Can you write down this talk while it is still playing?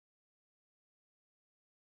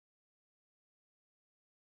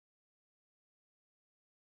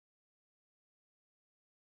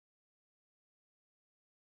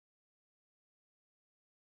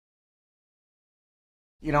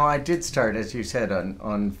You know, I did start, as you said,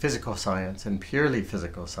 on physical science and purely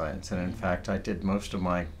physical science. And in fact, I did most of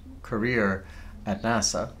my career at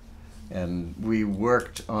NASA. And we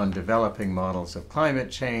worked on developing models of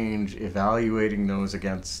climate change, evaluating those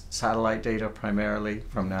against satellite data primarily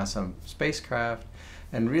from NASA spacecraft,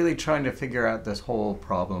 and really trying to figure out this whole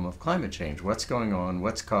problem of climate change. What's going on?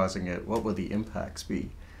 What's causing it? What will the impacts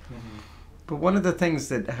be? Mm-hmm. But one of the things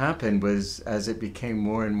that happened was, as it became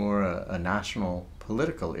more and more a national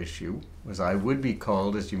political issue, was I would be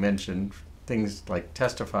called, as you mentioned, things like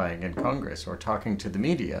testifying in Congress or talking to the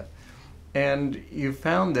media. And you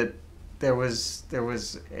found that there was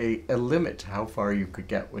a limit to how far you could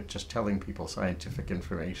get with just telling people scientific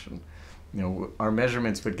information. You know, our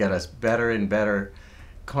measurements would get us better and better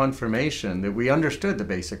confirmation that we understood the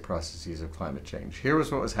basic processes of climate change. Here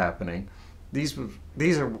was what was happening. These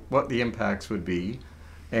are what the impacts would be,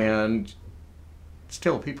 and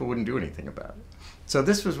still people wouldn't do anything about it. So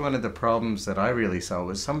this was one of the problems that I really saw,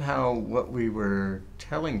 was somehow what we were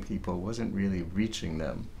telling people wasn't really reaching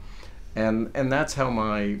them. And that's how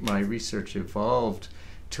my research evolved,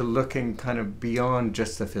 to looking kind of beyond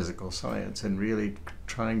just the physical science and really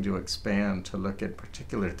trying to expand to look at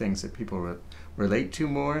particular things that people relate to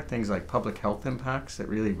more, things like public health impacts that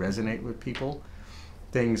really resonate with people,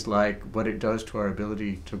 things like what it does to our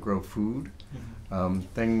ability to grow food,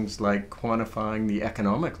 things like quantifying the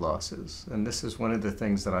economic losses. And this is one of the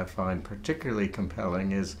things that I find particularly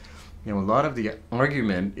compelling is, you know, a lot of the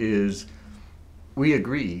argument is, we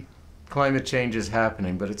agree climate change is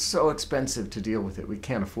happening, but it's so expensive to deal with it, we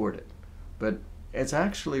can't afford it. But it's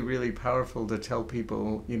actually really powerful to tell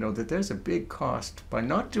people, you know, that there's a big cost by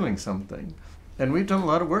not doing something. And we've done a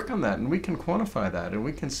lot of work on that, and we can quantify that, and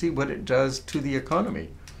we can see what it does to the economy.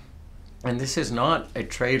 And this is not a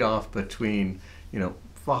trade-off between, you know,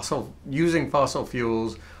 using fossil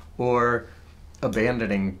fuels or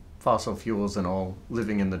abandoning fossil fuels and all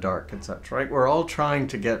living in the dark and such, right? We're all trying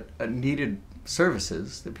to get needed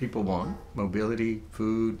services that people want, mobility,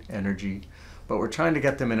 food, energy, but we're trying to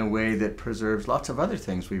get them in a way that preserves lots of other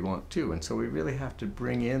things we want too. And so we really have to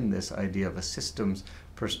bring in this idea of a systems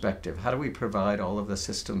perspective. How do we provide all of the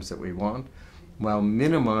systems that we want while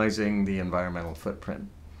minimizing the environmental footprint?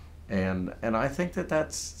 And I think that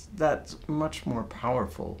that's much more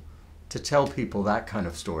powerful to tell people that kind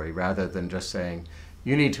of story, rather than just saying,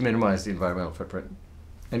 you need to minimize the environmental footprint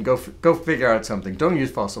and go figure out something. Don't use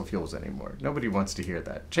fossil fuels anymore. Nobody wants to hear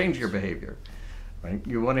that. Change your behavior, right?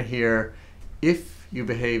 You want to hear, if you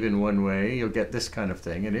behave in one way, you'll get this kind of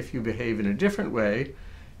thing. And if you behave in a different way,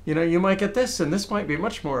 you know, you might get this, and this might be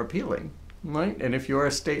much more appealing, right? And if you're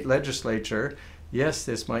a state legislature, yes,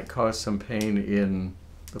 this might cause some pain in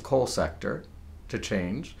the coal sector to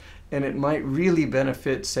change, and it might really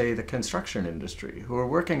benefit, say, the construction industry, who are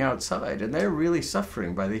working outside, and they're really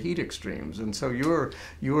suffering by the heat extremes. And so you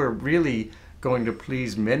are really going to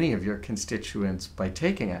please many of your constituents by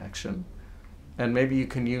taking action. And maybe you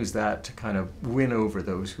can use that to kind of win over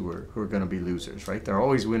those who are going to be losers, right? There are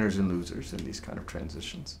always winners and losers in these kind of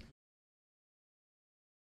transitions.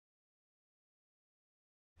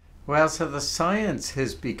 Well, so the science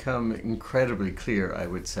has become incredibly clear, I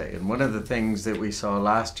would say. And one of the things that we saw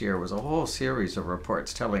last year was a whole series of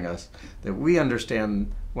reports telling us that we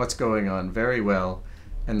understand what's going on very well,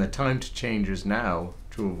 and the time to change is now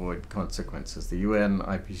to avoid consequences. The UN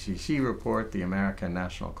IPCC report, the American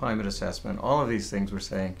National Climate Assessment, all of these things were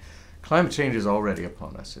saying climate change is already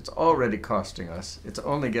upon us. It's already costing us. It's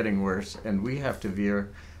only getting worse, and we have to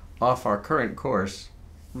veer off our current course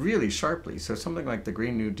really sharply. So something like the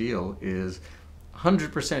Green New Deal is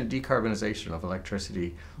 100% decarbonization of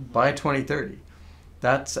electricity by 2030.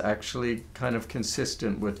 That's actually kind of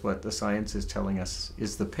consistent with what the science is telling us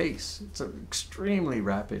is the pace. It's an extremely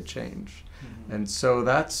rapid change. And so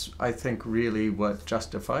that's, I think, really what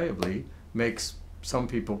justifiably makes some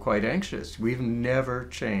people quite anxious. We've never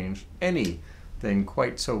changed anything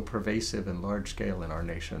quite so pervasive and large scale in our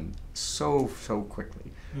nation so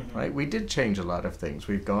quickly, right? We did change a lot of things.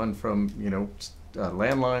 We've gone from, you know,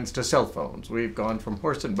 landlines to cell phones. We've gone from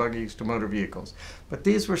horse and buggies to motor vehicles. But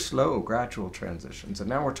these were slow, gradual transitions. And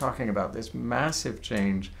now we're talking about this massive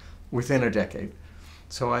change within a decade.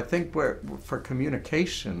 So I think for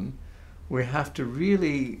communication, we have to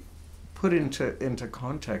really put into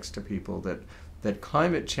context to people that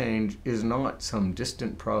climate change is not some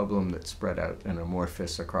distant problem that's spread out and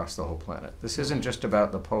amorphous across the whole planet. This isn't just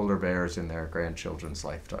about the polar bears in their grandchildren's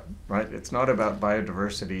lifetime, right? It's not about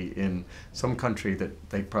biodiversity in some country that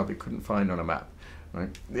they probably couldn't find on a map,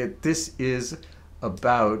 right? This is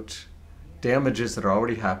about damages that are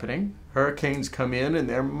already happening. Hurricanes come in and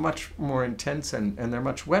they're much more intense and they're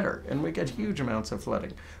much wetter, and we get huge amounts of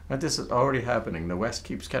flooding. Right? This is already happening. The West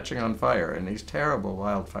keeps catching on fire in these terrible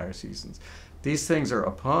wildfire seasons. These things are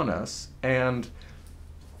upon us, and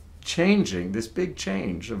changing, this big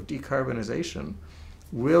change of decarbonization,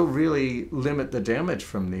 will really limit the damage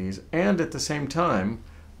from these, and at the same time,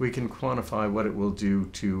 we can quantify what it will do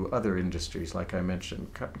to other industries. Like I mentioned,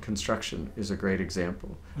 construction is a great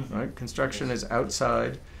example, right? Construction is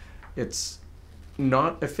outside. It's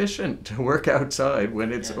not efficient to work outside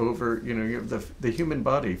when it's over, the human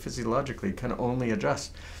body physiologically can only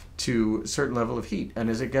adjust to a certain level of heat. And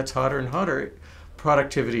as it gets hotter and hotter,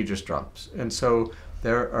 productivity just drops. And so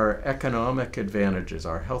there are economic advantages.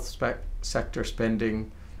 Our health sector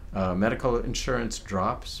spending, medical insurance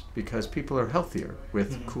drops because people are healthier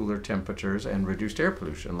with cooler temperatures and reduced air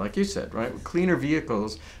pollution, like you said, right? Cleaner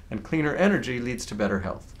vehicles and cleaner energy leads to better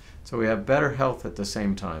health. So we have better health at the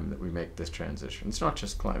same time that we make this transition. It's not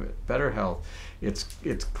just climate, better health. It's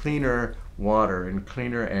cleaner water and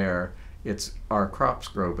cleaner air. It's our crops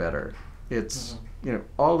grow better. It's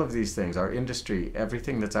all of these things, our industry,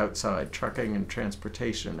 everything that's outside, trucking and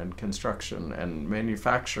transportation and construction and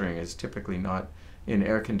manufacturing is typically not in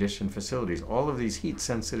air-conditioned facilities. All of these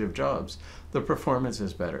heat-sensitive jobs, the performance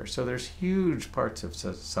is better. So there's huge parts of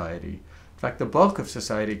society. In fact, the bulk of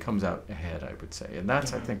society comes out ahead, I would say. And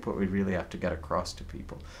that's, I think, what we really have to get across to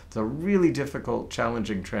people. It's a really difficult,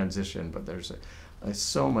 challenging transition, but there's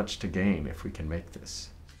so much to gain if we can make this.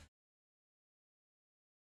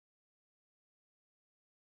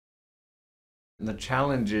 The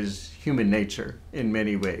challenge is human nature in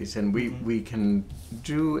many ways, and we can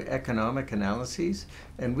do economic analyses,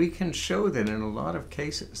 and we can show that in a lot of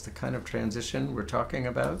cases the kind of transition we're talking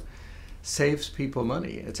about saves people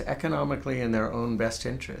money. It's economically in their own best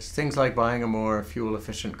interest. Things like buying a more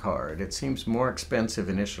fuel-efficient car. It seems more expensive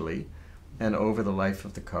initially, and over the life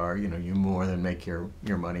of the car, you more than make your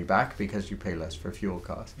money back because you pay less for fuel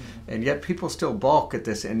costs. And yet people still balk at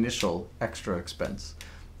this initial extra expense.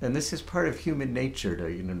 And this is part of human nature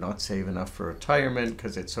to not save enough for retirement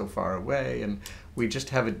because it's so far away, and we just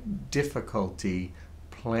have a difficulty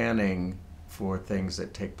planning for things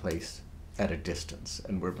that take place at a distance,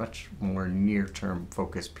 and we're much more near-term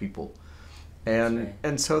focused people. And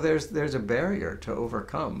so there's a barrier to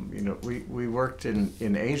overcome. We worked in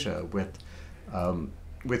Asia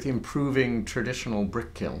with improving traditional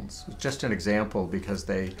brick kilns. Just an example, because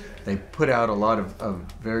they put out a lot of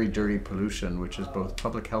very dirty pollution, which is both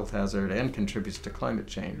public health hazard and contributes to climate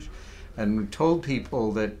change. And we told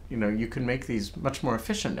people that you can make these much more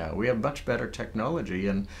efficient now. We have much better technology,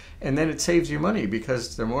 and then it saves you money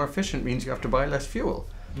because they're more efficient means you have to buy less fuel.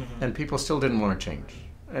 And people still didn't want to change.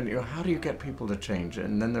 And how do you get people to change?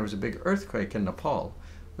 And then there was a big earthquake in Nepal,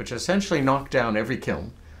 which essentially knocked down every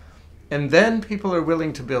kiln. And then people are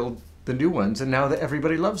willing to build the new ones, and now that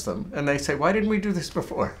everybody loves them. And they say, why didn't we do this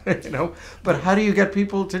before? But how do you get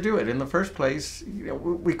people to do it? In the first place,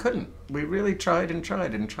 we couldn't. We really tried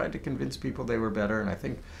to convince people they were better, and I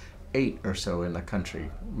think 8 or so in the country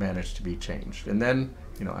managed to be changed. And then,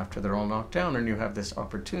 after they're all knocked down and you have this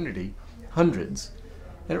opportunity, hundreds.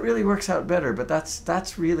 And it really works out better, but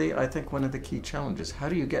that's really, I think, one of the key challenges. How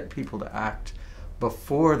do you get people to act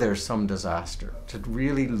before there's some disaster, to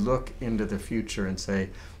really look into the future and say,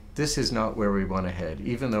 this is not where we want to head,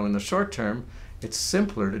 even though in the short term, it's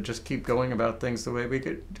simpler to just keep going about things the way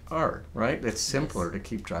we are, right? It's simpler to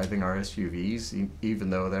keep driving our SUVs, even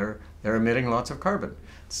though they're emitting lots of carbon.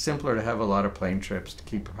 It's simpler to have a lot of plane trips to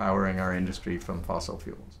keep powering our industry from fossil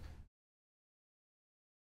fuels.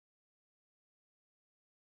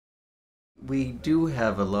 We do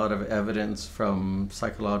have a lot of evidence from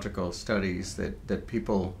psychological studies that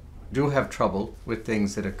people do have trouble with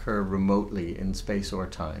things that occur remotely in space or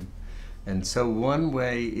time. And so one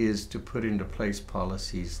way is to put into place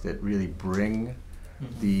policies that really bring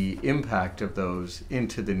the impact of those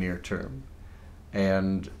into the near term.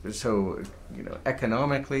 And so,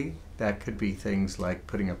 economically, that could be things like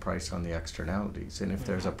putting a price on the externalities. And if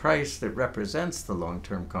there's a price that represents the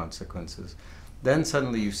long-term consequences, then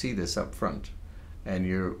suddenly you see this up front, and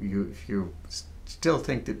you still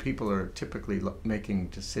think that people are typically making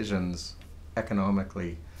decisions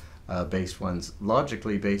economically based ones,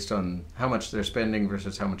 logically based on how much they're spending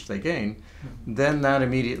versus how much they gain, then that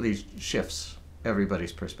immediately shifts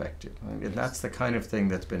everybody's perspective. And that's the kind of thing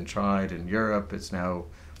that's been tried in Europe. It's now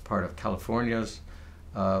part of California's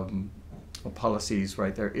policies,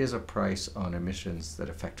 right? There is a price on emissions that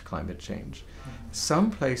affect climate change. Some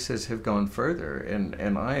places have gone further,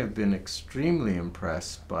 and I have been extremely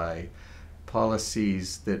impressed by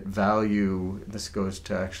policies that value, this goes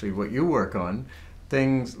to actually what you work on,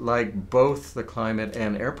 things like both the climate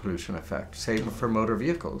and air pollution effect, say for motor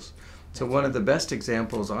vehicles. So one of the best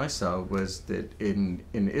examples I saw was that in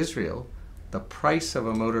Israel, the price of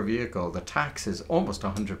a motor vehicle, the tax is almost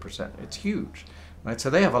 100%. It's huge, right? So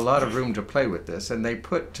they have a lot of room to play with this, and they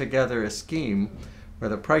put together a scheme where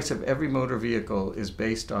the price of every motor vehicle is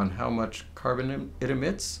based on how much carbon it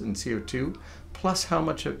emits and CO2, plus how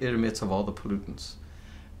much it emits of all the pollutants.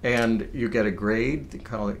 And you get a grade, they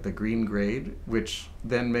call it the green grade, which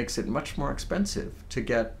then makes it much more expensive to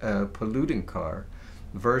get a polluting car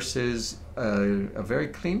versus a very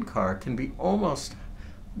clean car can be almost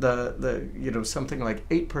something like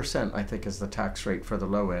 8%, I think, is the tax rate for the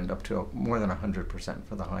low end, up to more than 100%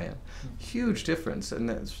 for the high end. Huge difference. And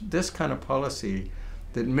this kind of policy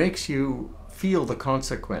that makes you feel the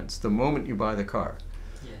consequence the moment you buy the car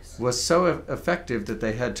was so effective that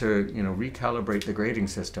they had to, recalibrate the grading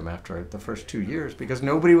system after the first 2 years because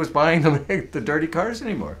nobody was buying the dirty cars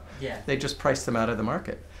anymore. Yeah. They just priced them out of the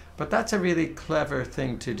market. But that's a really clever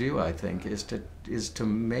thing to do, I think, is to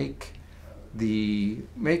make the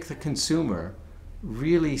consumer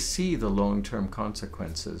really see the long-term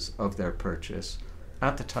consequences of their purchase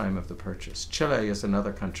at the time of the purchase. Chile is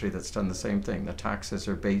another country that's done the same thing. The taxes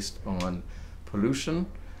are based on pollution.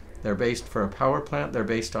 They're based for a power plant. They're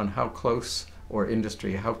based on how close, or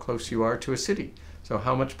industry, how close you are to a city. So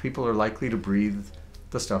how much people are likely to breathe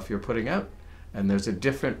the stuff you're putting out. And there's a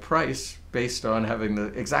different price based on having the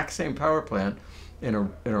exact same power plant in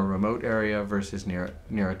a remote area versus near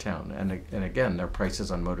a town. And again, there are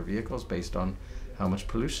prices on motor vehicles based on how much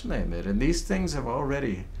pollution they emit. And these things have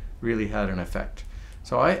already really had an effect.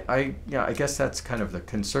 So I guess that's kind of the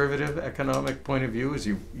conservative economic point of view, is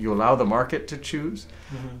you allow the market to choose,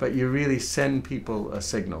 but you really send people a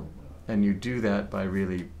signal. And you do that by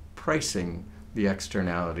really pricing the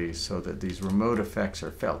externalities so that these remote effects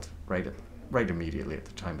are felt right immediately at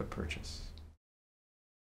the time of purchase.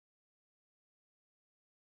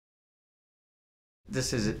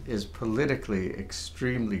 This is politically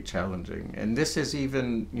extremely challenging, and this is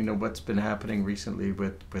even what's been happening recently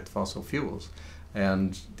with fossil fuels.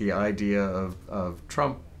 And the idea of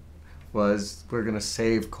Trump was, we're going to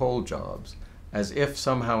save coal jobs, as if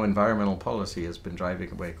somehow environmental policy has been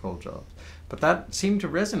driving away coal jobs. But that seemed to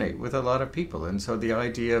resonate with a lot of people. And so the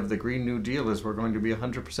idea of the Green New Deal is we're going to be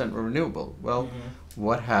 100% renewable. Well,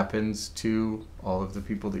 what happens to all of the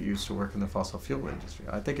people that used to work in the fossil fuel industry?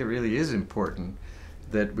 I think it really is important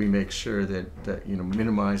that we make sure that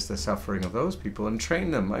minimize the suffering of those people and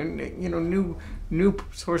train them. New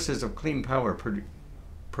sources of clean power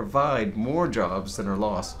provide more jobs than are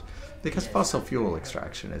lost, because fossil fuel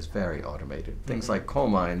extraction is very automated. Things like coal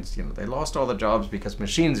mines, they lost all the jobs because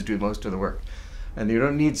machines do most of the work, and you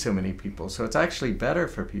don't need so many people. So it's actually better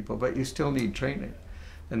for people, but you still need training.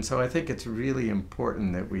 And so I think it's really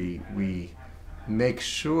important that we make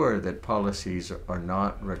sure that policies are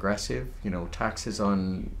not regressive. Taxes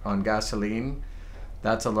on gasoline,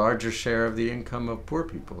 that's a larger share of the income of poor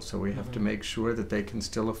people. So we have to make sure that they can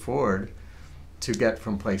still afford to get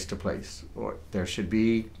from place to place. Or there should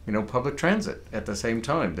be, public transit at the same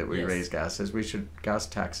time that we raise gas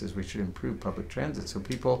taxes. We should improve public transit. So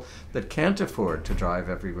people that can't afford to drive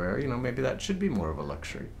everywhere, maybe that should be more of a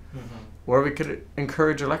luxury. Or we could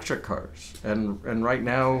encourage electric cars. And right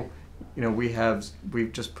now,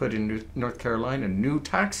 we've just put in North Carolina new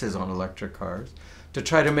taxes on electric cars to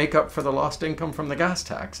try to make up for the lost income from the gas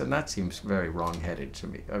tax, and that seems very wrong-headed to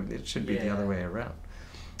me. It should be the other way around.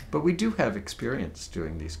 But we do have experience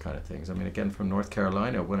doing these kind of things. Again, from North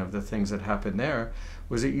Carolina, one of the things that happened there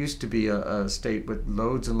was it used to be a state with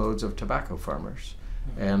loads and loads of tobacco farmers.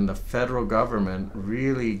 And the federal government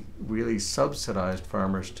really, really subsidized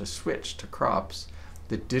farmers to switch to crops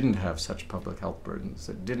that didn't have such public health burdens,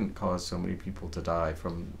 that didn't cause so many people to die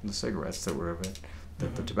from the cigarettes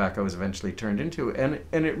that the tobacco was eventually turned into.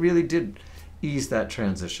 And it really did ease that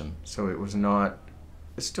transition. So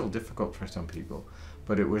it's still difficult for some people,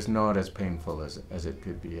 but it was not as painful as it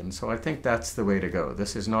could be. And so I think that's the way to go.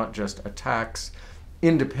 This is not just a tax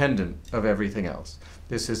independent of everything else.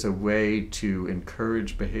 This is a way to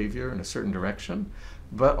encourage behavior in a certain direction,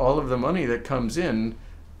 but all of the money that comes in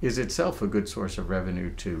is itself a good source of revenue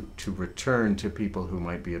to return to people who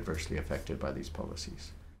might be adversely affected by these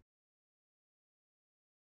policies.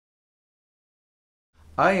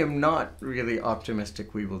 I am not really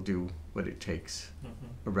optimistic we will do what it takes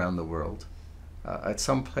around the world. At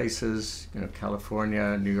some places,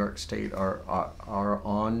 California, New York State are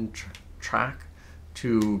on track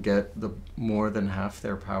to get more than half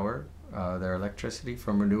their power, their electricity,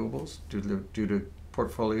 from renewables due to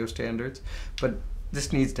portfolio standards, but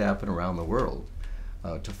this needs to happen around the world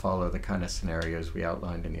to follow the kind of scenarios we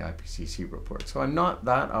outlined in the IPCC report. So I'm not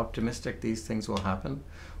that optimistic these things will happen.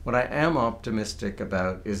 What I am optimistic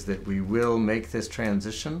about is that we will make this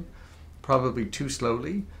transition, probably too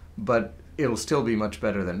slowly, but it'll still be much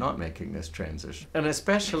better than not making this transition. And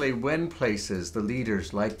especially when places, the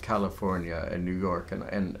leaders like California and New York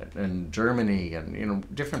and Germany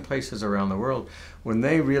and different places around the world, when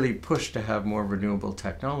they really push to have more renewable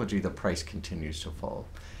technology, the price continues to fall.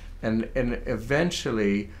 And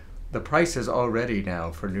eventually, the price is already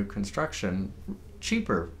now for new construction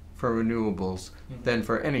cheaper for renewables than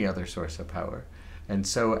for any other source of power. And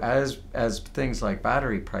so as things like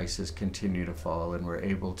battery prices continue to fall and we're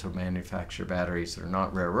able to manufacture batteries that are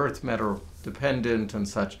not rare earth metal dependent and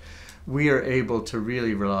such, we are able to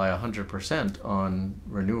really rely 100% on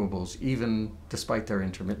renewables, even despite their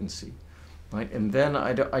intermittency. Right? And then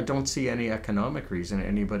I don't see any economic reason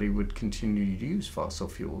anybody would continue to use fossil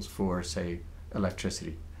fuels for, say,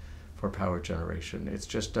 electricity, for power generation. It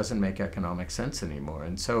just doesn't make economic sense anymore.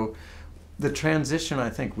 And so the transition, I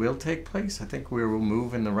think, will take place. I think we will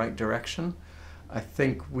move in the right direction. I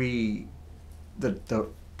think the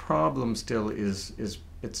problem still is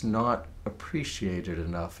it's not appreciated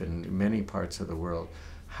enough in many parts of the world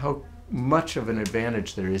how much of an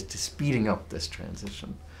advantage there is to speeding up this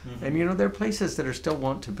transition. And there are places that still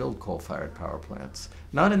want to build coal-fired power plants.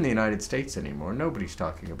 Not in the United States anymore. Nobody's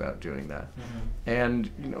talking about doing that. And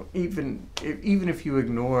even if you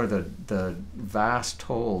ignore the vast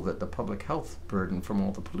toll that the public health burden from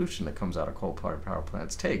all the pollution that comes out of coal-fired power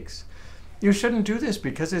plants takes, you shouldn't do this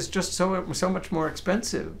because it's just so much more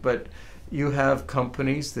expensive. But you have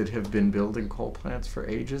companies that have been building coal plants for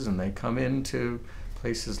ages, and they come into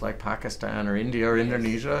places like Pakistan or India or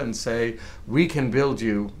Indonesia and say, we can build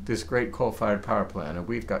you this great coal-fired power plant, and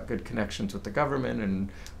we've got good connections with the government, and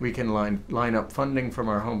we can line up funding from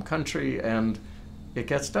our home country, and it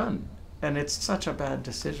gets done. And it's such a bad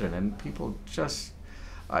decision, and people just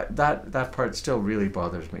that part still really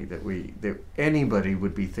bothers me, that anybody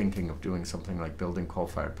would be thinking of doing something like building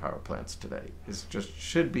coal-fired power plants today. It just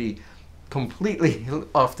should be completely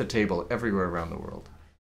off the table everywhere around the world.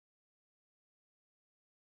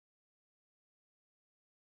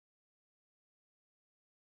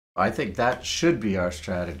 I think that should be our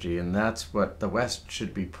strategy, and that's what the West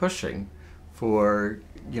should be pushing for,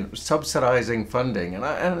 subsidizing funding.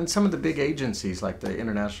 And some of the big agencies like the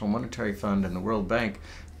International Monetary Fund and the World Bank,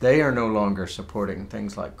 they are no longer supporting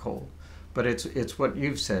things like coal. But it's what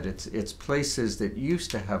you've said, it's places that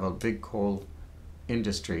used to have a big coal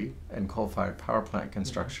industry and coal-fired power plant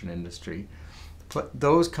construction industry.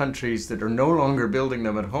 Those countries that are no longer building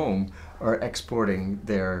them at home are exporting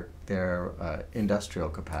their industrial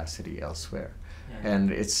capacity elsewhere. And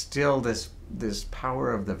it's still this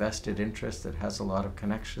power of the vested interest that has a lot of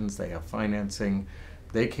connections. They have financing.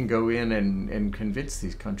 They can go in and convince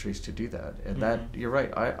these countries to do that. And that, you're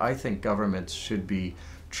right, I think governments should be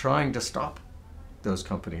trying to stop those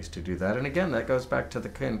companies to do that. And again, that goes back to the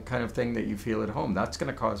kind of thing that you feel at home. That's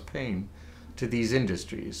going to cause pain to these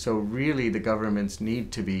industries. So really the governments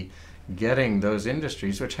need to be getting those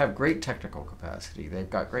industries, which have great technical capacity, they've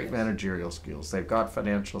got great managerial skills, they've got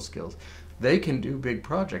financial skills, they can do big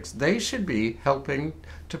projects. They should be helping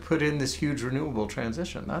to put in this huge renewable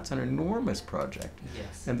transition. That's an enormous project.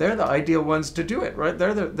 And they're the ideal ones to do it, right?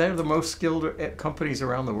 They're the most skilled companies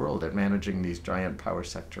around the world at managing these giant power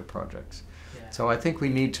sector projects. So I think we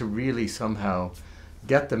need to really somehow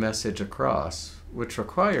get the message across, which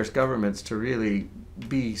requires governments to really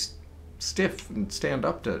be stiff and stand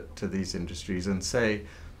up to these industries and say,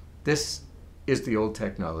 this is the old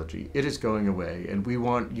technology, it is going away, and we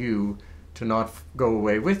want you to not go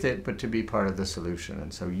away with it, but to be part of the solution.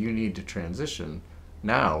 And so you need to transition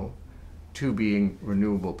now to being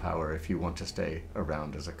renewable power if you want to stay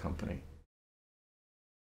around as a company.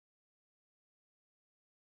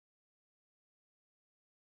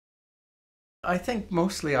 I think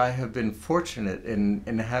mostly I have been fortunate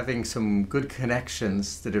in having some good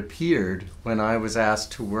connections that appeared when I was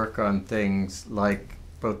asked to work on things like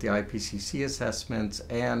both the IPCC assessments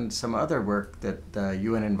and some other work that the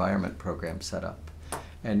UN Environment Program set up.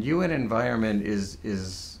 And UN Environment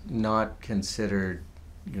is not considered,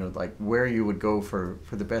 like where you would go for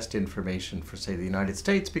the best information for, say, the United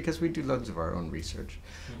States, because we do loads of our own research.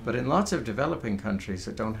 But in lots of developing countries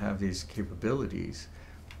that don't have these capabilities,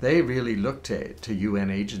 they really look to UN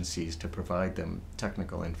agencies to provide them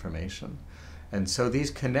technical information. And so these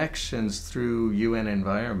connections through UN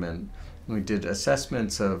Environment, we did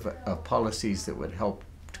assessments of policies that would help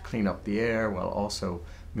to clean up the air while also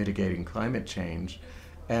mitigating climate change.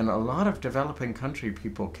 And a lot of developing country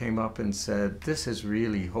people came up and said, this is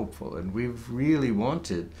really hopeful, and we've really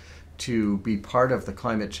wanted to be part of the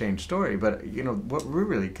climate change story. But what we're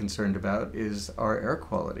really concerned about is our air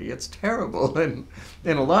quality. It's terrible in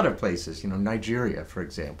a lot of places. Nigeria, for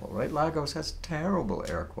example, right? Lagos has terrible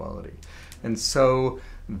air quality. And so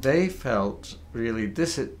they felt really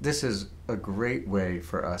this is a great way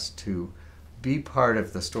for us to be part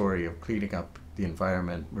of the story of cleaning up the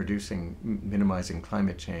environment, minimizing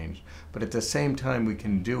climate change, but at the same time we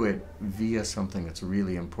can do it via something that's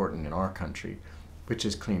really important in our country, which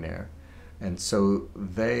is clean air. And so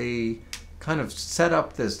they kind of set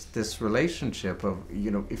up this relationship of,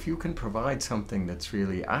 if you can provide something that's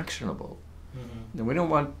really actionable, and we don't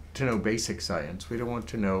want to know basic science, we don't want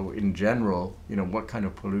to know in general, what kind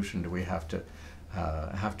of pollution do we have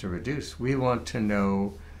to reduce. We want to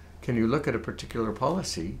know, can you look at a particular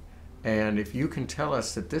policy, and if you can tell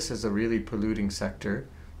us that this is a really polluting sector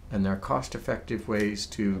and there are cost-effective ways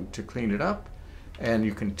to clean it up, and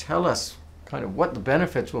you can tell us kind of what the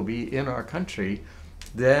benefits will be in our country,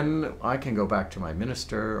 then I can go back to my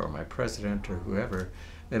minister or my president or whoever,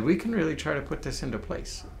 and we can really try to put this into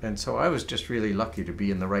place. And so I was just really lucky to be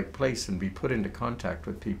in the right place and be put into contact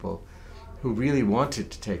with people who really wanted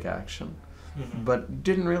to take action, but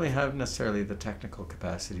didn't really have necessarily the technical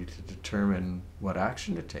capacity to determine what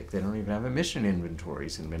action to take. They don't even have emission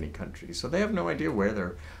inventories in many countries, so they have no idea where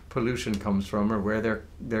their pollution comes from or where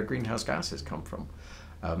their greenhouse gases come from.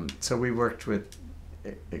 So we worked with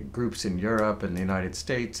groups in Europe and the United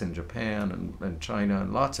States and Japan and China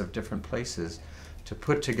and lots of different places to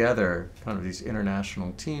put together kind of these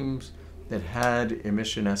international teams that had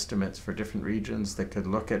emission estimates for different regions that could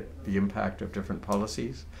look at the impact of different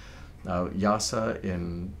policies. IASA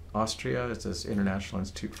in Austria is this International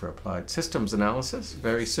Institute for Applied Systems Analysis,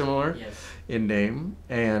 very similar in name,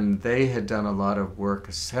 and they had done a lot of work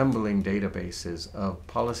assembling databases of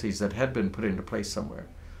policies that had been put into place somewhere.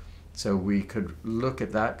 So we could look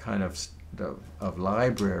at that kind of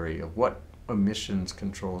library of what emissions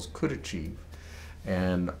controls could achieve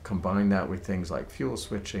and combine that with things like fuel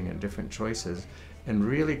switching and different choices, and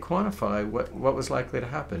really quantify what was likely to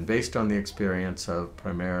happen based on the experience of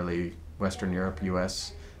primarily Western Europe,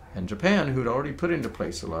 US, and Japan, who'd already put into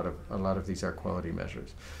place a lot of these air quality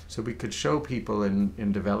measures. So we could show people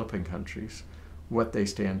in developing countries what they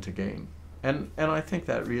stand to gain. And I think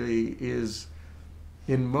that really is,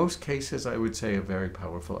 in most cases, I would say, a very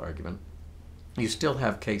powerful argument. You still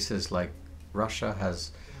have cases like Russia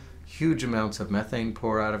has huge amounts of methane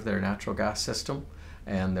pour out of their natural gas system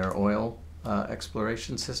and their oil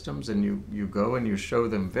exploration systems, and you go and you show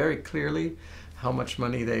them very clearly how much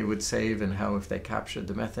money they would save and how if they captured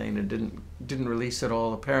the methane and didn't release it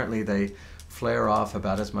all, apparently they flare off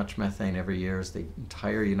about as much methane every year as the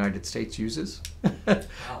entire United States uses. Wow.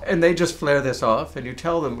 And they just flare this off, and you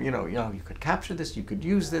tell them, you could capture this, you could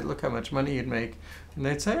use it, look how much money you'd make. And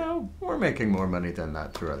they'd say, oh, we're making more money than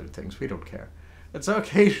that through other things, we don't care. And so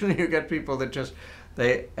occasionally you get people that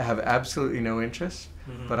they have absolutely no interest.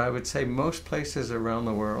 But I would say most places around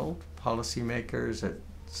the world, policymakers at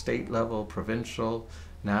state level, provincial,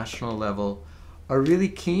 national level, are really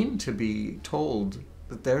keen to be told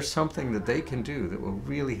that there's something that they can do that will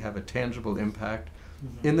really have a tangible impact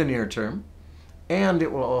in the near term, and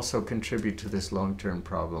it will also contribute to this long-term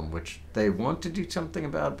problem, which they want to do something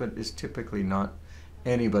about, but is typically not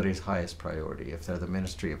anybody's highest priority. If they're the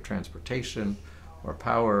Ministry of Transportation or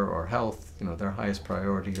Power or Health, their highest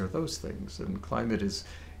priority are those things, and climate is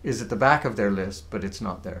at the back of their list, but it's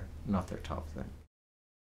not their top thing.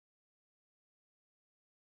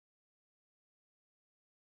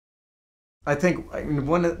 I think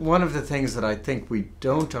one of the things that I think we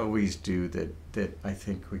don't always do that I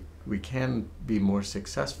think we can be more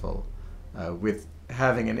successful with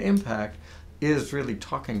having an impact is really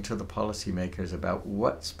talking to the policymakers about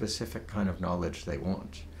what specific kind of knowledge they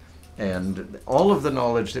want. And all of the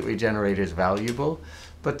knowledge that we generate is valuable,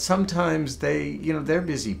 but sometimes they're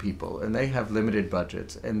busy people and they have limited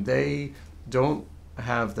budgets and they don't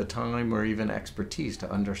have the time or even expertise to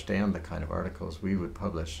understand the kind of articles we would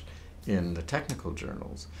publish in the technical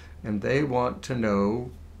journals. And they want to know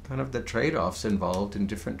kind of the trade-offs involved in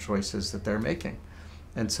different choices that they're making.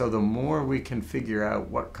 And so the more we can figure out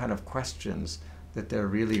what kind of questions that they're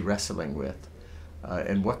really wrestling with,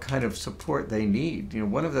 and what kind of support they need.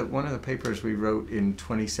 One of the papers we wrote in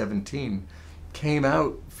 2017 came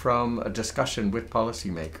out from a discussion with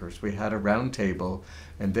policymakers. We had a roundtable,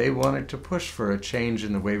 and they wanted to push for a change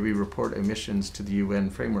in the way we report emissions to the UN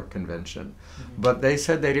Framework Convention. But they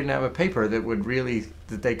said they didn't have a paper that would really,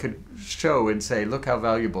 that they could show and say, look how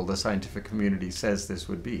valuable the scientific community says this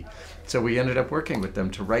would be. So we ended up working with them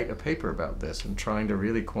to write a paper about this and trying to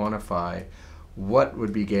really quantify what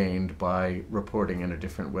would be gained by reporting in a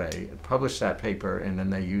different way. Publish that paper, and then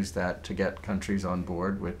they use that to get countries on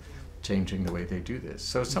board with changing the way they do this.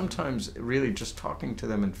 So sometimes really just talking to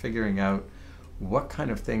them and figuring out what kind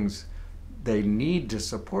of things they need to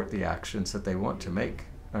support the actions that they want to make.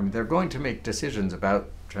 I mean, they're going to make decisions about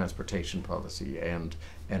transportation policy and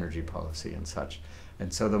energy policy and such.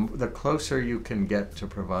 And so the closer you can get to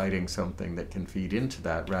providing something that can feed into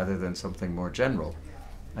that rather than something more general,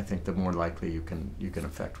 I think the more likely you can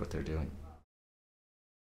affect what they're doing.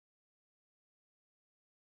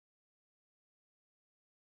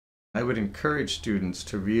 I would encourage students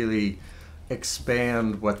to really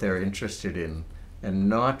expand what they're interested in and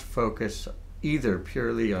not focus either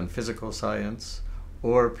purely on physical science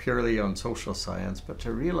or purely on social science, but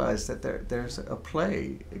to realize that there's a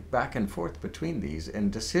play back and forth between these, and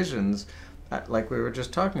decisions, like we were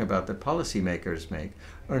just talking about, that policymakers make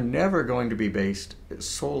are never going to be based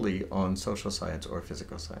solely on social science or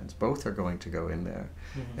physical science. Both are going to go in there.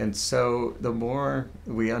 And so the more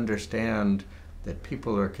we understand that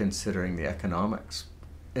people are considering the economics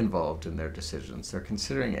involved in their decisions, they're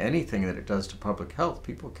considering anything that it does to public health,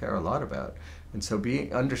 people care a lot about. And so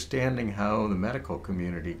understanding how the medical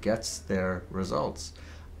community gets their results,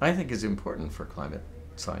 I think, is important for climate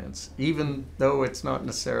science, even though it's not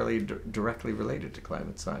necessarily directly related to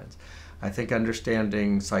climate science. I think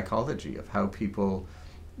understanding psychology of how people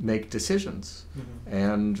make decisions,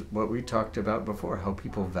 and what we talked about before, how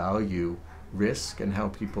people value risk and how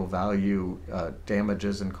people value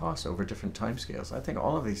damages and costs over different timescales. I think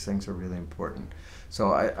all of these things are really important.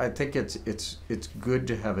 So I think it's good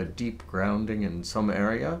to have a deep grounding in some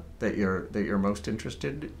area that you're most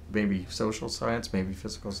interested in, maybe social science, maybe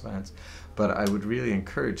physical science. But I would really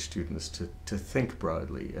encourage students to think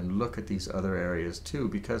broadly and look at these other areas too,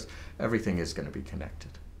 because everything is going to be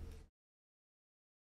connected.